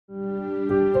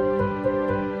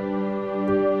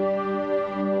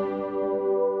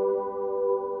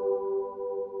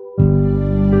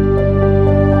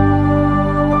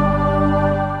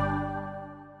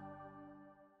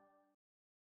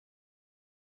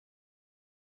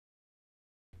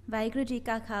Vaheguru Ji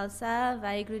Ka Khalsa,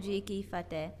 Vaheguru Ji Ki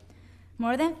Fateh.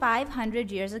 More than 500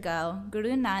 years ago, Guru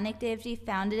Nanak Dev Ji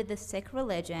founded the Sikh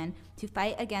religion to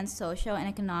fight against social and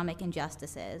economic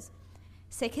injustices.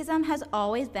 Sikhism has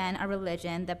always been a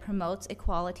religion that promotes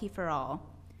equality for all.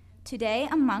 Today,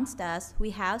 amongst us, we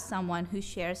have someone who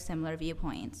shares similar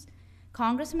viewpoints.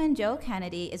 Congressman Joe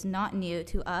Kennedy is not new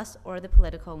to us or the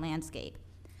political landscape.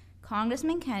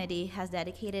 Congressman Kennedy has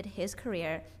dedicated his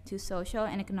career to social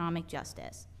and economic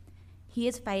justice. He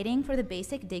is fighting for the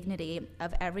basic dignity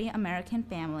of every American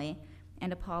family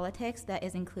and a politics that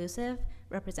is inclusive,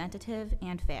 representative,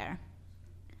 and fair.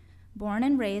 Born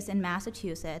and raised in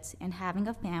Massachusetts and having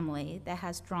a family that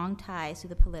has strong ties to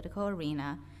the political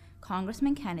arena,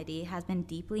 Congressman Kennedy has been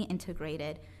deeply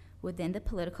integrated within the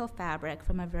political fabric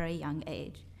from a very young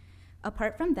age.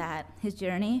 Apart from that, his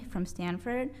journey from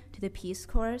Stanford to the Peace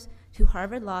Corps to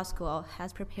Harvard Law School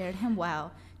has prepared him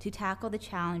well to tackle the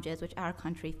challenges which our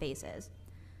country faces.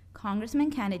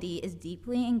 Congressman Kennedy is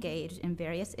deeply engaged in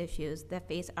various issues that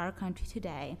face our country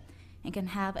today and can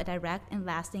have a direct and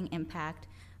lasting impact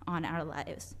on our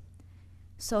lives.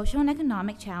 Social and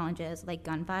economic challenges like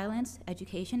gun violence,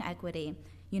 education equity,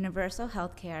 universal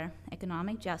health care,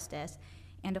 economic justice,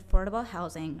 and affordable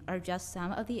housing are just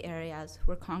some of the areas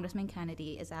where Congressman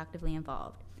Kennedy is actively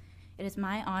involved. It is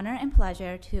my honor and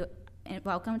pleasure to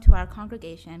welcome to our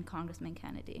congregation Congressman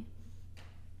Kennedy.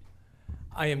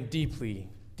 I am deeply,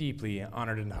 deeply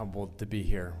honored and humbled to be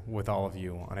here with all of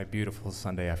you on a beautiful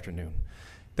Sunday afternoon.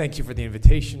 Thank you for the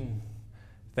invitation.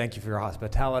 Thank you for your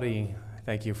hospitality.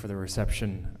 Thank you for the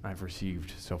reception I've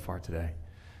received so far today.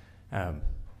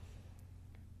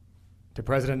 To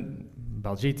President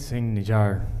Baljit Singh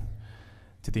Nijjar,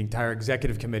 to the entire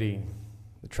executive committee,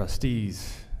 the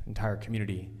trustees, entire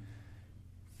community,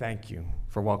 thank you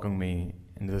for welcoming me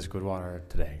into this Gurdwara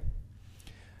today.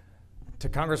 To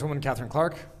Congresswoman Katherine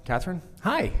Clark, Katherine,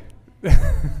 hi.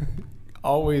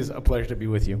 Always a pleasure to be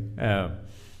with you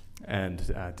and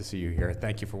to see you here.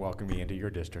 Thank you for welcoming me into your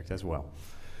district as well.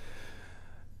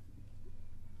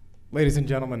 Ladies and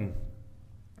gentlemen,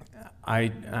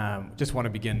 I just want to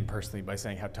begin personally by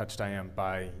saying how touched I am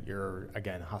by your,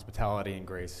 again, hospitality and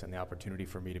grace and the opportunity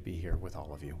for me to be here with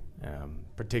all of you,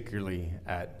 particularly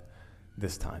at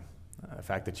this time. The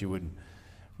fact that you would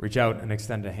reach out and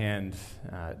extend a hand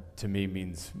to me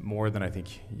means more than I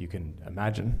think you can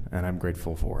imagine, and I'm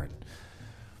grateful for it.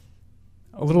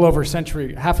 A little over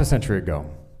half a century ago,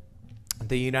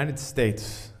 the United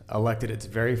States elected its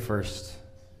very first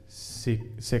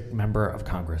Sikh member of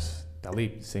Congress,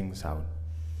 Dalip Singh Saud,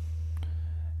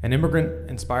 an immigrant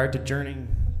inspired to journey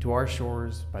to our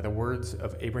shores by the words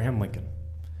of Abraham Lincoln.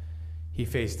 He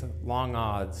faced long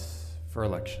odds for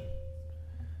election,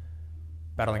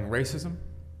 battling racism,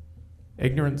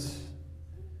 ignorance,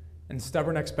 and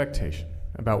stubborn expectation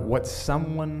about what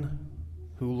someone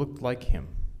who looked like him,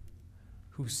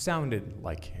 who sounded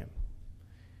like him,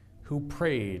 who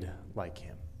prayed like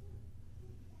him,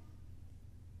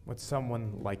 what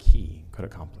someone like he could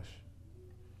accomplish.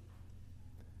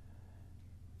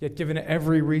 Yet given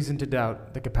every reason to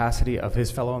doubt the capacity of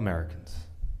his fellow Americans,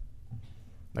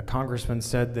 the congressman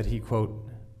said that he, quote,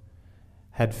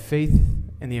 had faith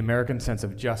in the American sense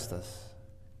of justice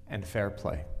and fair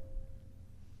play.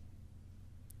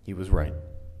 He was right.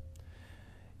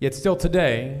 Yet still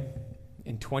today,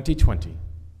 in 2020,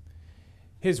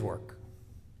 his work,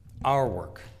 our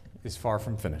work, is far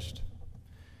from finished.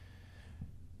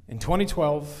 In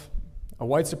 2012, a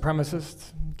white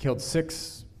supremacist killed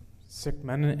 6 Sikh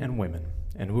men and women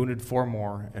and wounded 4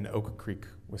 more in Oak Creek,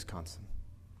 Wisconsin.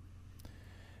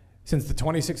 Since the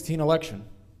 2016 election,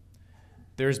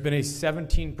 there's been a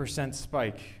 17%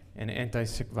 spike in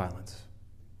anti-Sikh violence.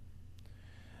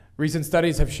 Recent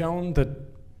studies have shown that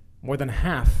more than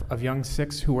half of young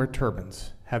Sikhs who wear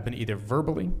turbans have been either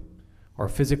verbally or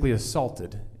physically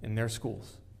assaulted in their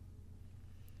schools.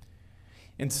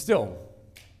 And still,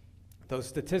 those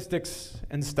statistics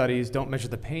and studies don't measure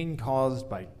the pain caused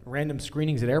by random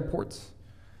screenings at airports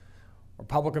or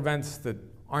public events that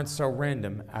aren't so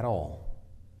random at all,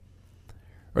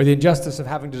 or the injustice of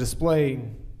having to display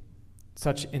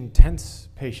such intense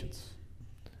patience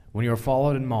when you are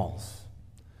followed in malls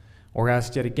or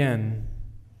asked yet again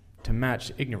to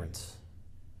match ignorance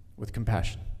with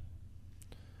compassion,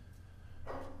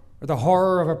 or the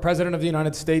horror of a president of the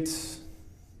United States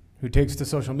who takes to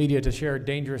social media to share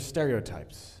dangerous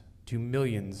stereotypes to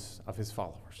millions of his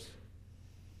followers.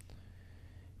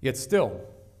 Yet still,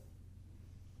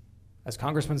 as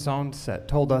Congressman Saud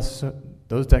told us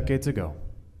those decades ago,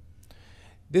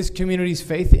 this community's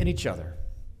faith in each other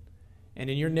and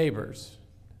in your neighbors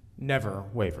never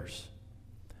wavers.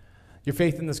 Your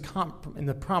faith in in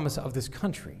the promise of this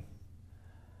country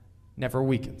never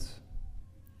weakens.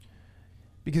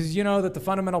 Because you know that the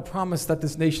fundamental promise that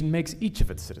this nation makes each of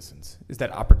its citizens is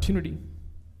that opportunity,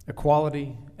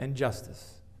 equality, and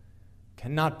justice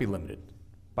cannot be limited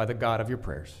by the God of your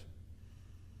prayers.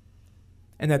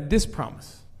 And that this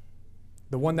promise,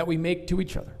 the one that we make to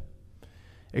each other,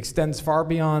 extends far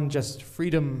beyond just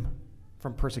freedom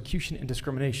from persecution and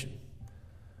discrimination,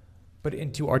 but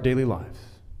into our daily lives.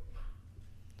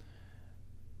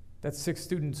 That Sikh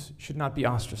students should not be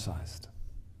ostracized.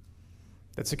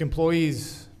 That Sikh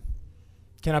employees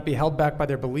cannot be held back by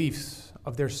their beliefs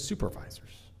of their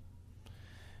supervisors.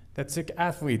 That Sikh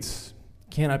athletes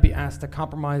cannot be asked to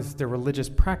compromise their religious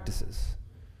practices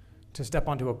to step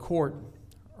onto a court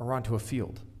or onto a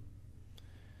field.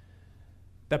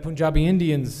 That Punjabi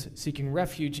Indians seeking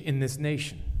refuge in this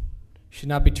nation should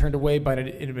not be turned away by an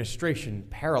administration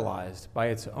paralyzed by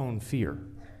its own fear.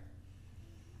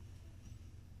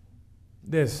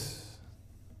 This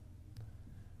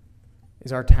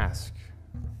is our task.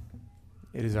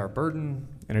 It is our burden,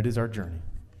 and it is our journey.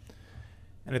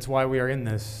 And it's why we are in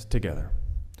this together.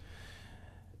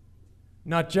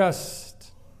 Not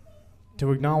just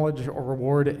to acknowledge or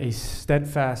reward a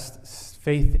steadfast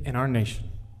faith in our nation,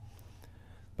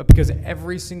 but because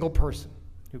every single person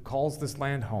who calls this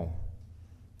land home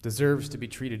deserves to be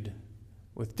treated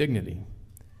with dignity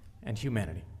and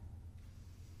humanity.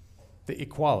 The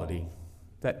equality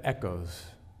that echoes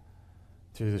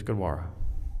through this Gurdwara.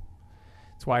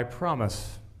 It's why I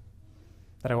promise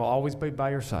that I will always be by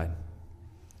your side,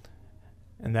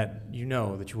 and that you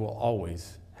know that you will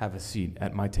always have a seat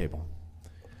at my table.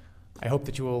 I hope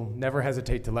that you will never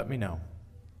hesitate to let me know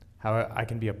how I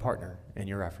can be a partner in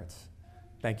your efforts.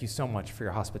 Thank you so much for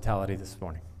your hospitality this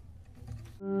morning.